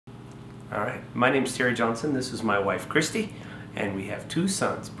All right. My name's Terry Johnson. This is my wife, Kristi, and we have two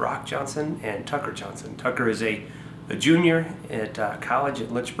sons, Brock Johnson and Tucker Johnson. Tucker is a junior at college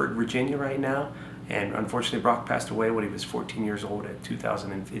at Lynchburg, Virginia right now, and unfortunately Brock passed away when he was 14 years old in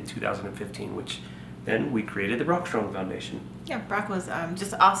 2015, which then we created the BrockStrong Foundation. Yeah, Brock was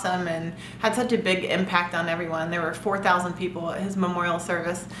just awesome and had such a big impact on everyone. There were 4,000 people at his memorial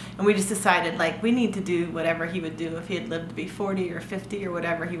service, and we just decided, like, we need to do whatever he would do if he had lived to be 40 or 50 or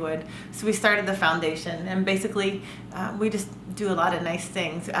whatever he would. So we started the foundation, and basically we just do a lot of nice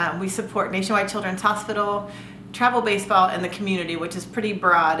things. We support Nationwide Children's Hospital, travel baseball, and the community, which is pretty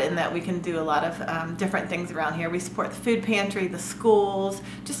broad in that we can do a lot of different things around here. We support the food pantry, the schools,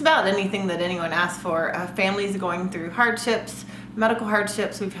 just about anything that anyone asks for. Families going through hardships, medical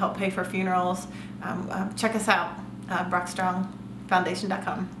hardships, we've helped pay for funerals. Check us out,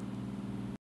 BrockStrongFoundation.com.